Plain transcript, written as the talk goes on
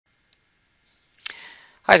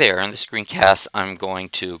Hi there, in this screencast I'm going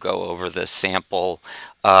to go over the sample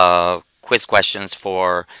quiz questions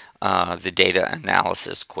for the data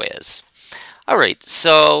analysis quiz. Alright,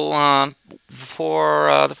 so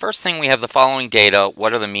for the first thing we have the following data.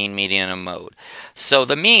 What are the mean, median, and mode? So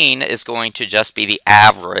the mean is going to just be the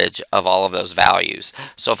average of all of those values.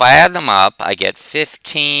 So if I add them up, I get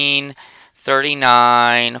 15,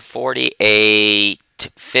 39, 48,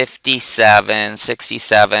 57,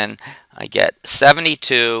 67. I get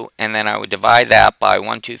 72, and then I would divide that by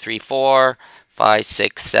 1, 2, 3, 4, 5,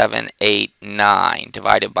 6, 7, 8, 9.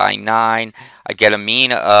 Divided by 9, I get a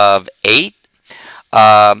mean of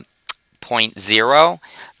 8.0.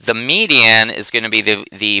 The median is going to be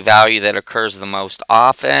the value that occurs the most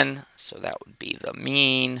often, so that would be the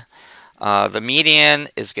mean. The median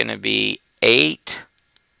is going to be 8.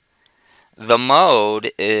 The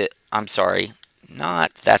mode is, I'm sorry,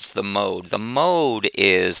 that's the mode. The mode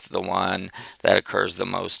is the one that occurs the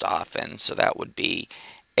most often. So that would be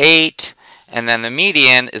 8. And then the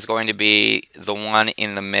median is going to be the one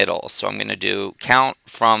in the middle. So I'm going to do count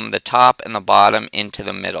from the top and the bottom into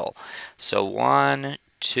the middle. So 1,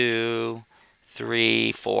 2,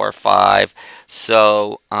 3, 4, 5.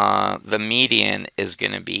 So the median is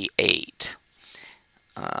going to be 8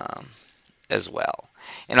 as well.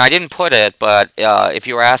 And I didn't put it, but if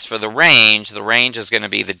you were asked for the range is going to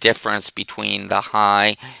be the difference between the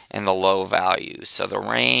high and the low values. So the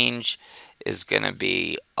range is going to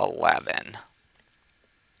be 11.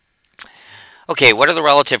 Okay, what are the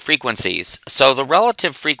relative frequencies? So the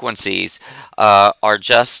relative frequencies are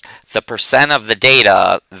just the percent of the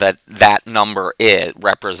data that number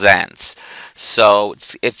represents. So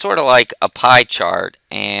it's sort of like a pie chart,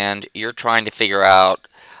 and you're trying to figure out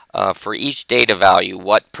for each data value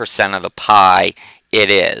what percent of the pie it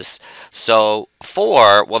is. So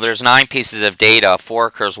 4, well, there's 9 pieces of data. 4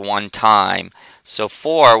 occurs one time. So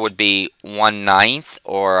 4 would be 1/9,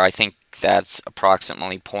 or I think that's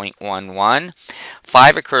approximately 0.11.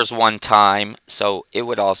 5 occurs one time, so it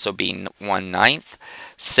would also be 1/9.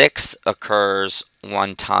 6 occurs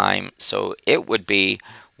one time, so it would be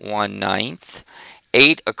 1/9.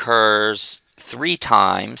 8 occurs 3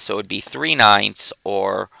 times, so it would be 3/9,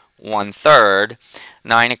 or 1/3.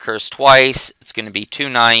 9 occurs twice, it's going to be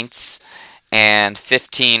 2/9. And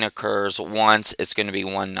 15 occurs once, it's going to be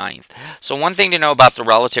 1/9. So one thing to know about the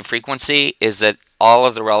relative frequency is that all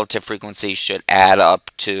of the relative frequencies should add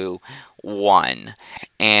up to 1.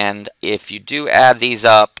 And if you do add these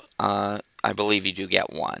up, I believe you do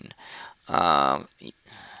get 1. Alright,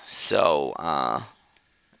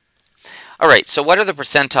 so what are the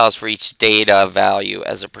percentiles for each data value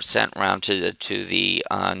as a percent round to the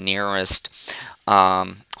nearest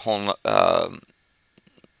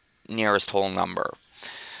whole number?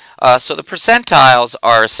 So the percentiles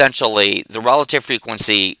are essentially the relative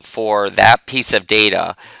frequency for that piece of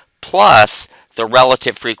data plus the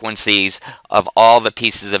relative frequencies of all the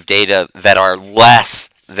pieces of data that are less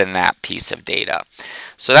than that piece of data.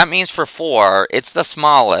 So that means for 4, it's the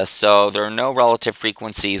smallest, so there are no relative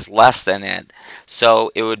frequencies less than it.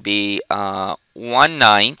 So it would be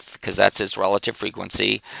 1/9, because that's its relative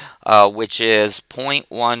frequency, which is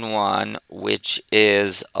 0.11, which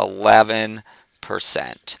is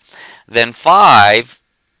 11%. Then 5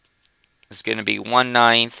 is going to be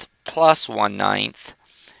 1/9 plus 1/9,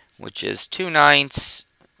 which is 2/9,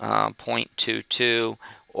 0.22,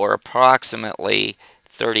 or approximately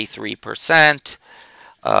 33%.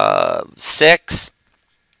 6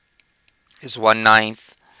 is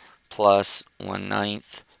 1/9 plus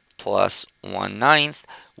 1/9 plus 1/9,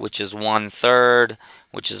 which is 1/3,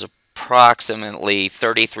 which is approximately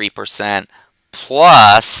 33%,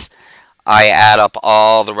 plus I add up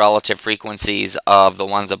all the relative frequencies of the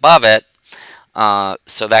ones above it,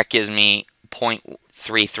 so that gives me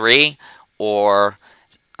 0.33, or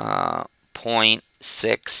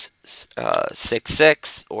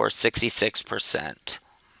 0.666, or 66%.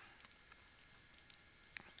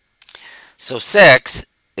 So 6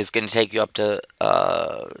 is going to take you up to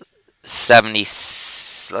 70,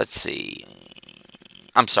 let's see,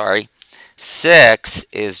 I'm sorry, 6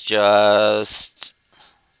 is just,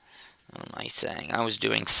 what am I saying? I was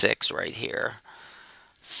doing 6 right here.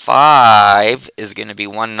 5 is going to be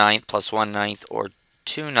 1/9 plus 1/9, or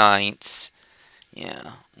 2/9,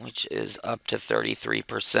 yeah, which is up to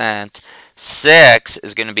 33%. 6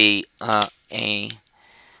 is going to be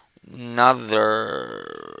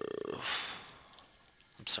another,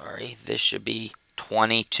 I'm sorry, this should be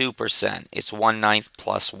 22%. It's 1/9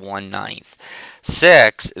 plus 1/9.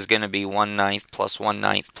 6 is going to be 1/9 plus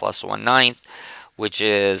 1/9 plus 1/9, which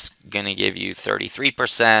is going to give you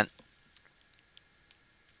 33%.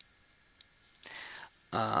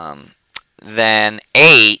 Then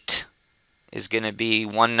 8 is going to be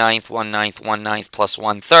 1/9, 1/9, 1/9 plus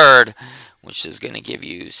 1/3, which is going to give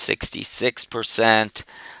you 66%.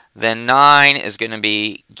 Then 9 is going to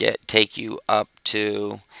be take you up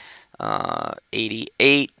to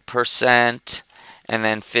 88%. And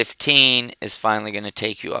then 15 is finally going to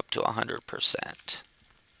take you up to 100%.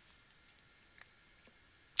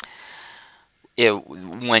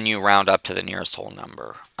 When you round up to the nearest whole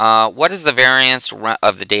number. What is the variance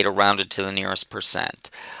of the data rounded to the nearest percent?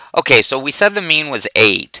 Okay, so we said the mean was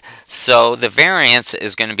 8. So the variance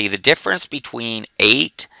is going to be the difference between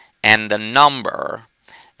 8 and the number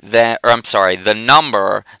the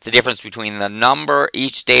difference between the number,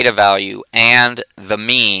 each data value, and the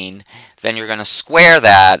mean. Then you're going to square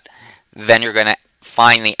that. Then you're going to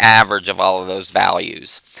find the average of all of those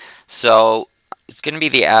values. So it's going to be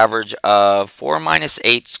the average of 4 minus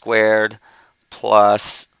 8 squared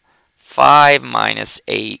plus 5 minus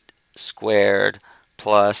 8 squared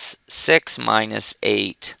plus 6 minus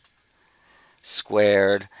 8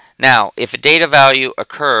 squared. Now, if a data value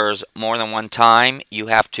occurs more than one time, you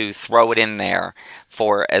have to throw it in there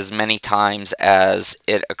for as many times as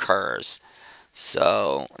it occurs.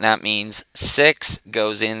 So that means 6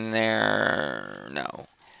 goes in there, no,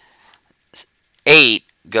 8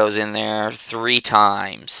 goes in there 3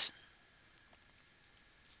 times.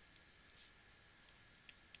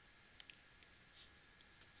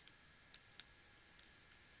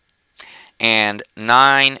 And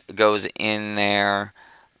 9 goes in there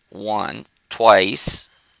twice.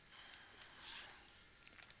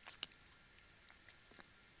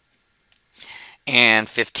 And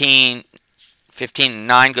 9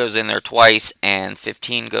 goes in there twice, and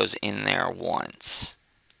 15 goes in there once.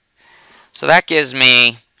 So that gives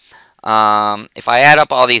me, if I add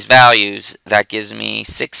up all these values, that gives me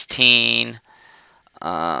 16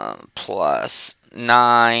 plus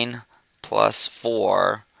 9 plus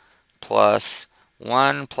 4 plus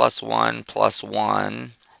 1 plus 1 plus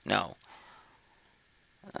 1. No.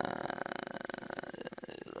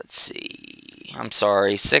 Let's see. I'm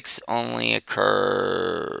sorry. 6 only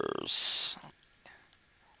occurs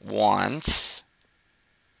once.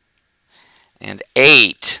 And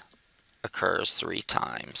 8 occurs 3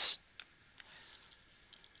 times.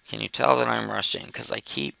 Can you tell that I'm rushing? Because I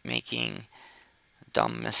keep making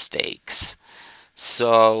dumb mistakes.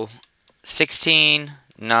 So 16,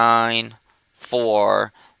 9,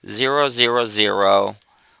 4, 0, 0, 0,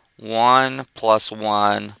 1 plus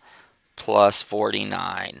 1 plus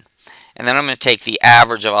 49. And then I'm going to take the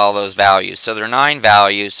average of all those values. So there are 9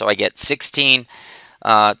 values, so I get 16,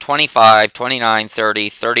 25, 29, 30,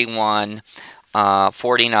 31,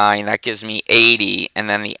 49. That gives me 80. And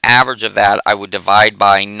then the average of that I would divide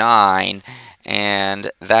by 9.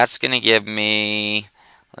 And that's going to give me,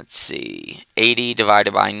 let's see, 80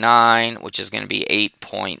 divided by 9, which is going to be 8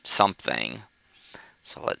 point something.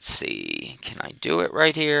 So let's see, can I do it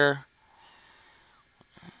right here?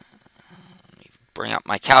 Let me bring up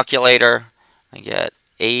my calculator. I get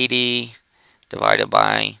 80 divided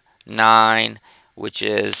by 9, which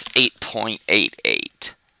is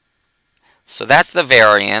 8.88. So that's the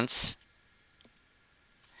variance.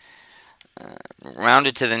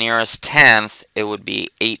 Rounded to the nearest tenth, it would be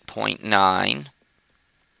 8.9.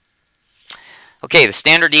 Okay, the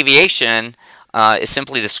standard deviation is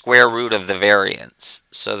simply the square root of the variance.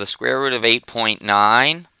 So the square root of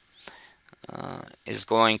 8.9 is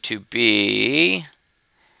going to be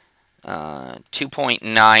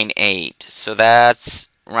 2.98. So that's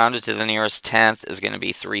rounded to the nearest tenth is going to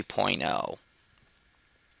be 3.0.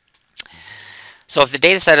 So if the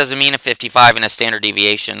data set has a mean of 55 and a standard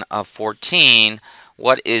deviation of 14,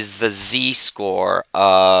 what is the z-score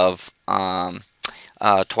of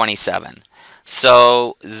 27?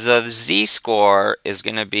 So the z-score is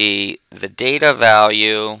going to be the data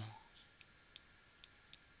value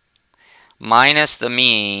minus the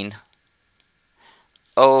mean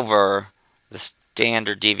over the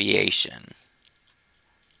standard deviation.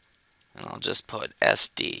 And I'll just put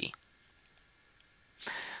SD.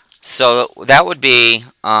 So that would be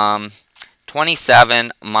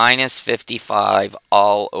 27 minus 55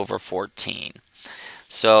 all over 14.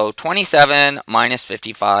 So 27 minus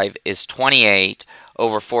 55 is 28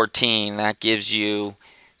 over 14. That gives you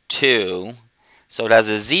 2. So it has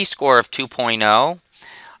a z-score of 2.0.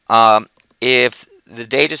 If the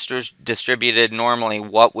data is distributed normally,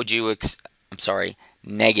 what would you I'm sorry,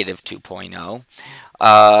 negative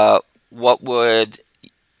 2.0. What would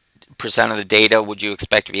percent of the data would you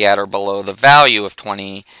expect to be at or below the value of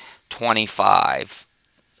 25?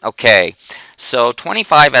 Okay, so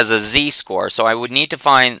 25 as a z-score, so I would need to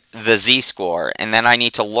find the z-score, and then I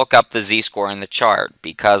need to look up the z-score in the chart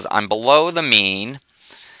because I'm below the mean.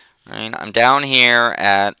 Right? I'm down here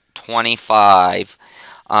at 25.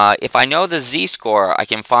 If I know the z-score, I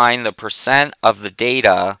can find the percent of the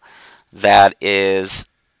data that is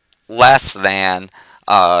less than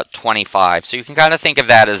 25. So you can kind of think of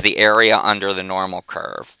that as the area under the normal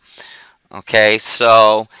curve. Okay,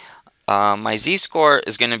 so my z-score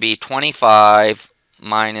is going to be 25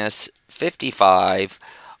 minus 55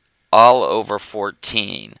 all over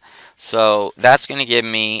 14. So that's going to give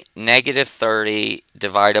me negative 30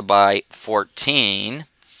 divided by 14.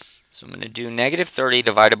 So I'm going to do negative 30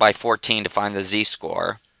 divided by 14 to find the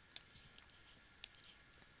z-score.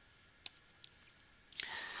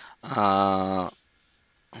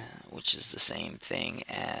 Which is the same thing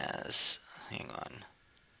as, hang on,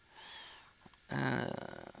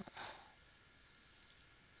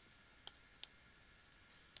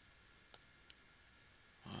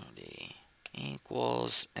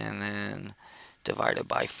 equals, and then divided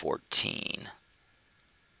by 14.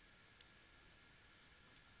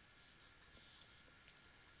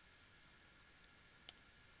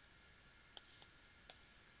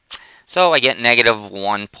 So I get negative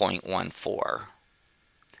 1.14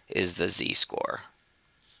 is the z-score.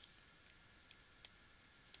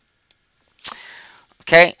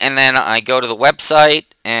 Okay, and then I go to the website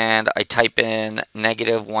and I type in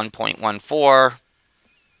negative 1.14.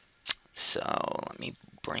 So let me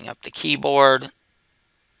bring up the keyboard.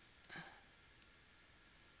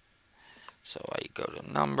 So I go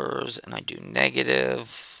to numbers and I do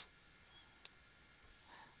negative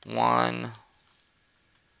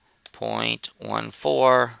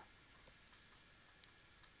 1.14.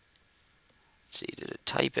 Let's see, did it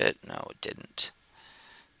type it? No, it didn't.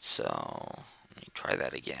 So let me try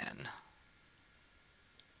that again.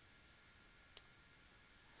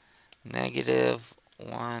 Negative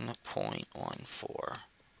 1.14.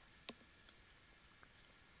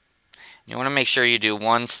 You want to make sure you do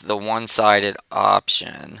the one-sided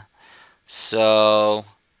option. So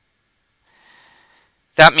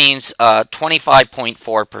that means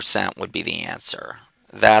 25.4% would be the answer.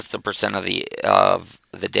 That's the percent of the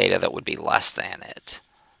data that would be less than it.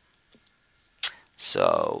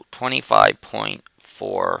 So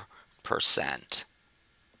 25.4%.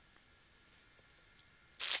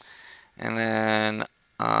 And then,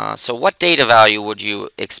 so what data value would you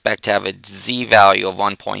expect to have a z-value of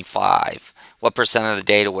 1.5? What percent of the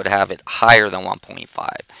data would have it higher than 1.5?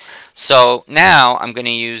 So now I'm going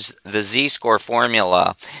to use the z-score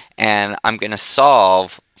formula and I'm going to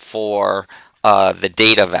solve for the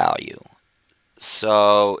data value.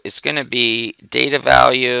 So it's going to be data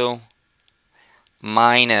value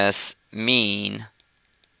minus mean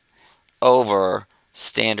over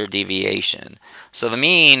standard deviation. So the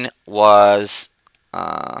mean was,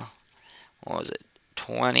 what was it,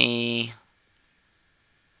 20,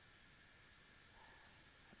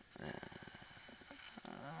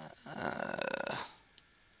 I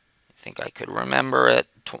think I could remember it,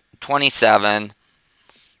 27,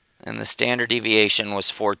 and the standard deviation was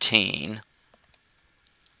 14.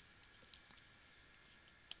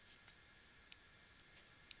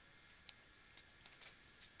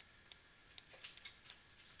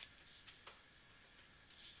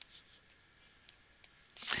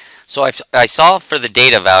 So I solve for the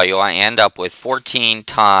data value. I end up with 14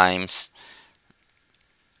 times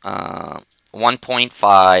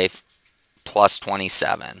 1.5 plus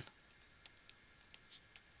 27.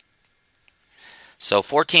 So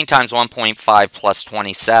 14 times 1.5 plus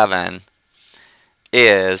 27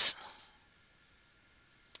 is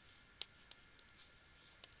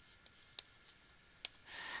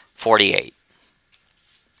 48.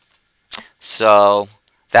 So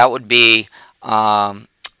that would be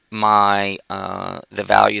the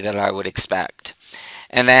value that I would expect.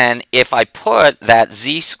 And then if I put that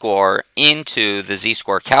z-score into the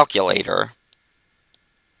z-score calculator,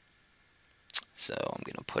 so I'm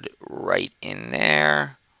going to put it right in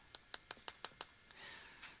there,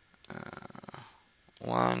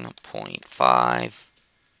 1.5.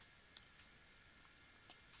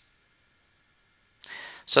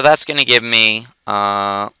 So that's going to give me,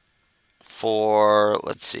 let's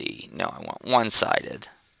see, no, I want one-sided.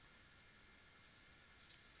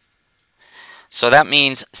 So that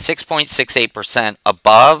means 6.68%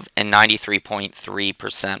 above and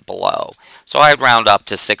 93.3% below. So I'd round up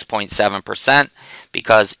to 6.7%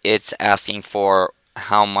 because it's asking for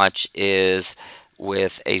how much is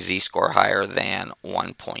with a z-score higher than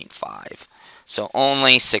 1.5. So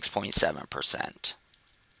only 6.7%.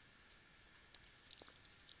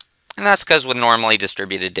 And that's because with normally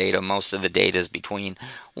distributed data, most of the data is between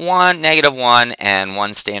 -1 and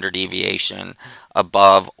 1 standard deviation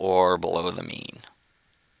above or below the mean.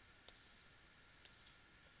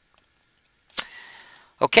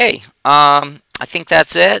 Okay, I think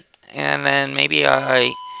that's it. And then maybe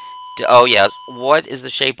oh yeah, what is the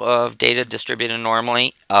shape of data distributed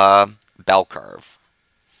normally? Bell curve.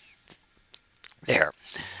 There.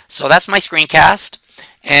 So that's my screencast,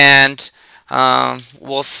 and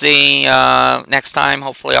we'll see next time.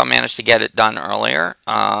 Hopefully I'll manage to get it done earlier.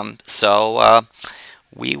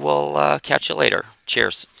 We will catch you later.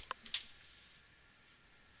 Cheers.